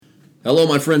Hello,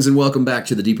 my friends, and welcome back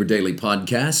to the Deeper Daily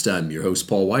Podcast. I'm your host,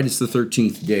 Paul White. It's the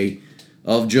 13th day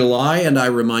of July, and I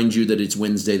remind you that it's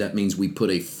Wednesday. That means we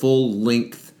put a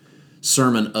full-length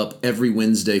sermon up every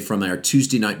Wednesday from our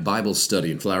Tuesday night Bible study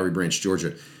in Flowery Branch,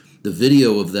 Georgia. The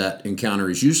video of that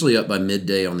encounter is usually up by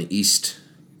midday on the East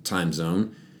time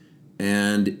zone,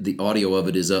 and the audio of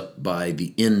it is up by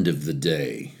the end of the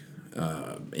day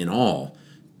in all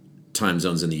time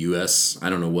zones in the U.S. I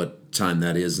don't know what time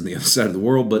that is on the other side of the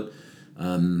world, but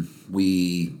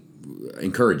we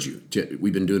encourage you.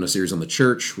 We've been doing a series on the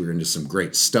church. We're into some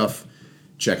great stuff.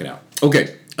 Check it out.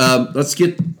 Okay, let's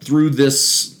get through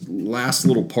this last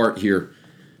little part here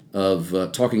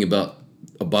of talking about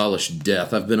abolished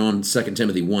death. I've been on 2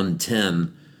 Timothy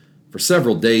 1:10 for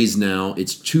several days now.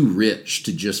 It's too rich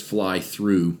to just fly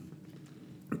through.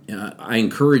 I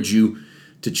encourage you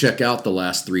to check out the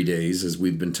last 3 days as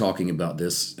we've been talking about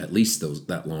this, at least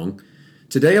that long.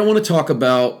 Today I want to talk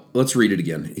about, let's read it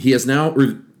again.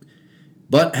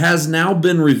 But has now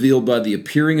been revealed by the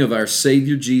appearing of our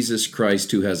Savior Jesus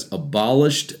Christ, who has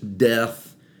abolished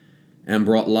death and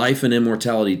brought life and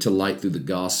immortality to light through the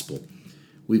gospel.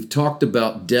 We've talked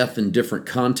about death in different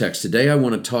contexts. Today I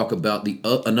want to talk about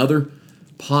another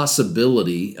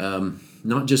possibility,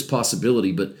 not just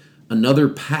possibility, but another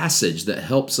passage that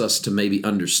helps us to maybe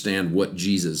understand what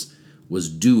Jesus was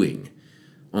doing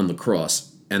on the cross.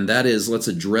 And that is, let's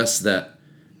address that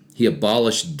he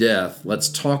abolished death. Let's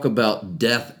talk about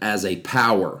death as a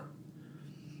power.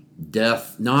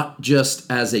 Death not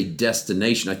just as a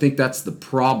destination. I think that's the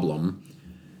problem,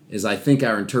 is I think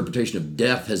our interpretation of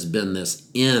death has been this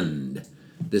end,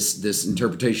 this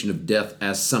interpretation of death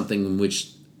as something in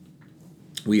which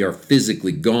we are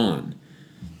physically gone.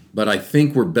 But I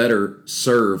think we're better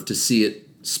served to see it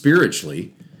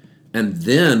spiritually. And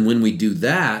then when we do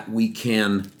that, we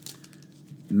can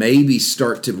maybe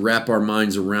start to wrap our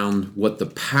minds around what the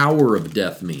power of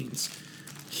death means.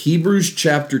 Hebrews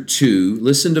chapter 2,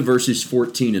 listen to verses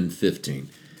 14 and 15.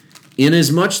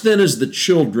 Inasmuch then as the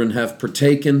children have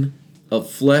partaken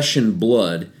of flesh and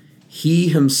blood, he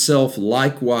himself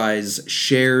likewise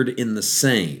shared in the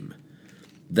same,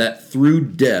 that through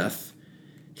death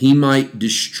he might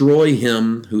destroy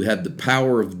him who had the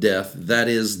power of death, that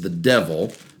is, the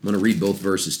devil. I'm going to read both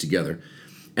verses together.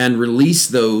 And release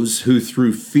those who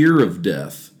through fear of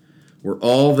death were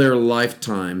all their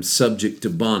lifetime subject to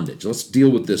bondage. Let's deal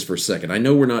with this for a second. I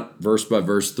know we're not verse by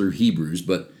verse through Hebrews,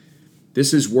 but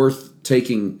this is worth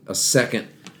taking a second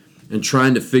and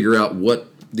trying to figure out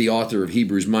what the author of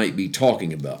Hebrews might be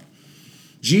talking about.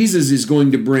 Jesus is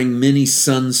going to bring many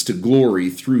sons to glory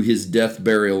through his death,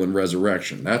 burial, and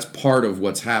resurrection. That's part of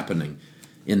what's happening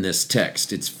in this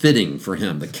text. It's fitting for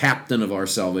him, the captain of our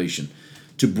salvation,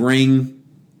 to bring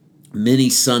many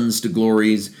sons to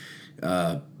glories,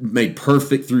 made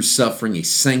perfect through suffering. He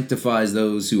sanctifies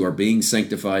those who are being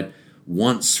sanctified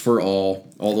once for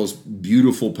all those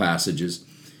beautiful passages.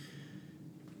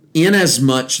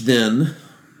 Inasmuch then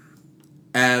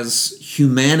as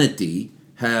humanity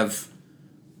have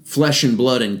flesh and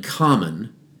blood in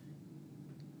common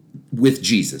with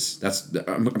Jesus.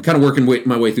 I'm kind of working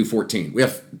my way through 14. We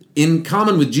have in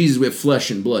common with Jesus, we have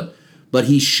flesh and blood. But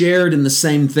he shared in the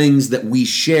same things that we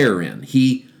share in.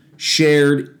 He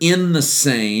shared in the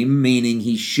same, meaning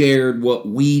he shared what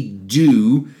we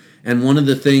do. And one of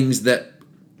the things that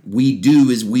we do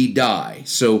is we die.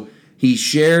 So he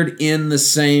shared in the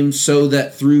same so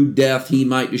that through death he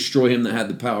might destroy him that had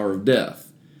the power of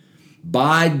death.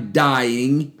 By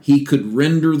dying, he could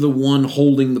render the one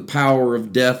holding the power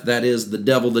of death, that is the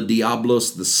devil, the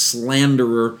diablos, the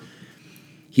slanderer,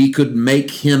 he could make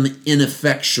him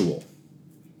ineffectual.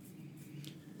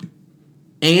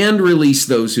 And release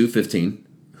those who, 15,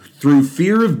 through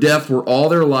fear of death were all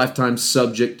their lifetime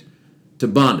subject to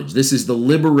bondage. This is the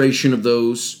liberation of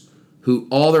those who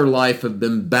all their life have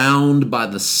been bound by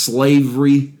the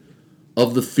slavery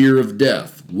of the fear of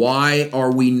death. Why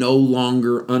are we no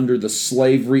longer under the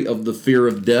slavery of the fear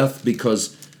of death?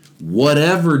 Because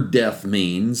whatever death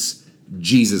means,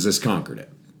 Jesus has conquered it.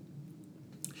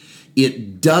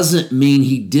 It doesn't mean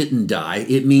he didn't die.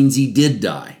 It means he did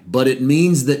die. But it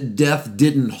means that death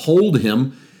didn't hold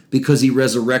him because he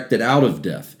resurrected out of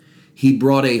death. He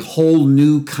brought a whole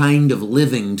new kind of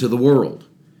living to the world.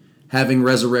 Having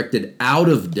resurrected out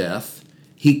of death,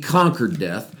 he conquered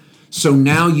death. So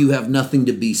now you have nothing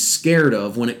to be scared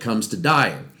of when it comes to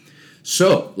dying.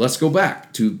 So let's go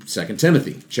back to 2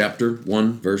 Timothy chapter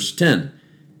 1, verse 10.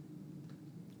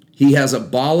 He has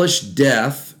abolished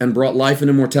death and brought life and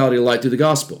immortality to light through the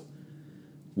gospel.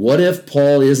 What if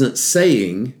Paul isn't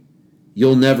saying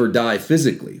you'll never die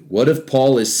physically? What if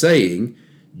Paul is saying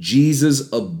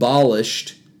Jesus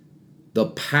abolished the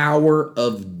power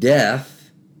of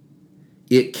death.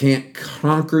 It can't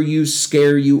conquer you,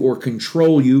 scare you, or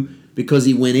control you because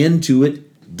he went into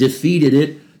it, defeated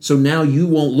it. So now you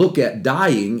won't look at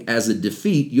dying as a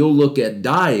defeat. You'll look at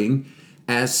dying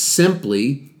as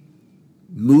simply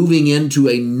moving into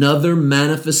another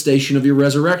manifestation of your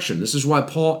resurrection. This is why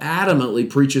Paul adamantly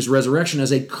preaches resurrection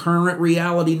as a current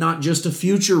reality, not just a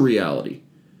future reality.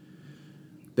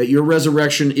 That your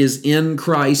resurrection is in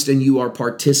Christ and you are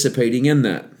participating in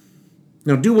that.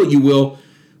 Now, do what you will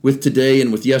with today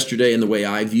and with yesterday and the way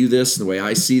I view this and the way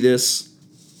I see this.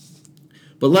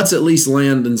 But let's at least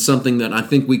land in something that I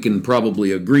think we can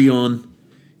probably agree on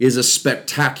is a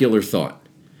spectacular thought.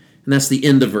 And that's the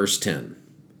end of verse 10.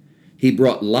 He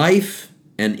brought life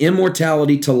and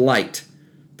immortality to light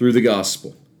through the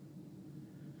gospel.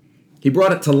 He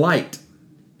brought it to light.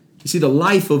 You see, the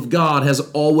life of God has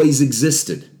always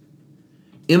existed.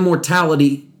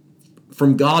 Immortality,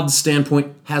 from God's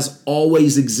standpoint, has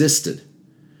always existed.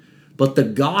 But the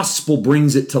gospel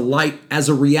brings it to light as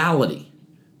a reality.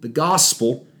 The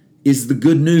gospel is the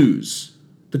good news.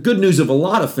 The good news of a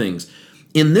lot of things.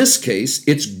 In this case,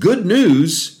 it's good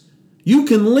news. You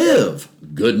can live.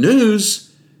 Good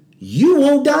news. You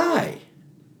won't die.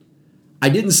 I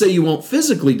didn't say you won't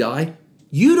physically die.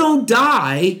 You don't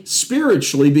die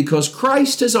spiritually because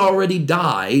Christ has already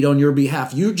died on your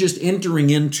behalf. You're just entering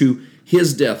into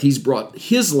his death. He's brought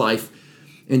his life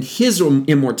and his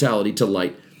immortality to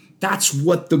light. That's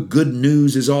what the good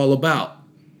news is all about.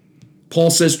 Paul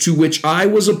says, to which I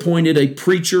was appointed a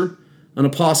preacher, an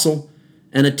apostle,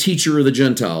 and a teacher of the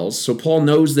Gentiles. So Paul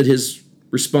knows that his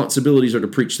responsibilities are to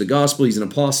preach the gospel. He's an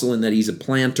apostle in that he's a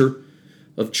planter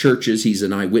of churches. He's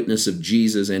an eyewitness of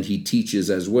Jesus, and he teaches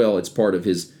as well. It's part of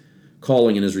his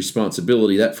calling and his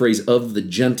responsibility. That phrase, of the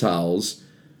Gentiles,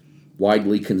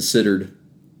 widely considered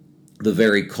the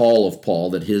very call of Paul,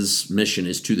 that his mission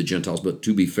is to the Gentiles. But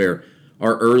to be fair,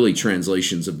 our early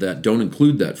translations of that don't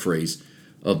include that phrase,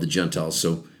 of the Gentiles.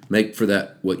 So make for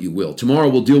that what you will. Tomorrow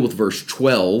we'll deal with verse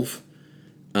 12.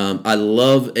 I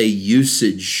love a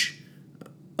usage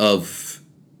of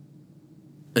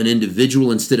an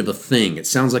individual instead of a thing. It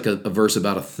sounds like a verse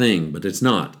about a thing, but it's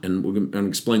not. And we're going to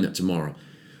explain that tomorrow.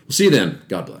 We'll see you then.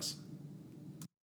 God bless.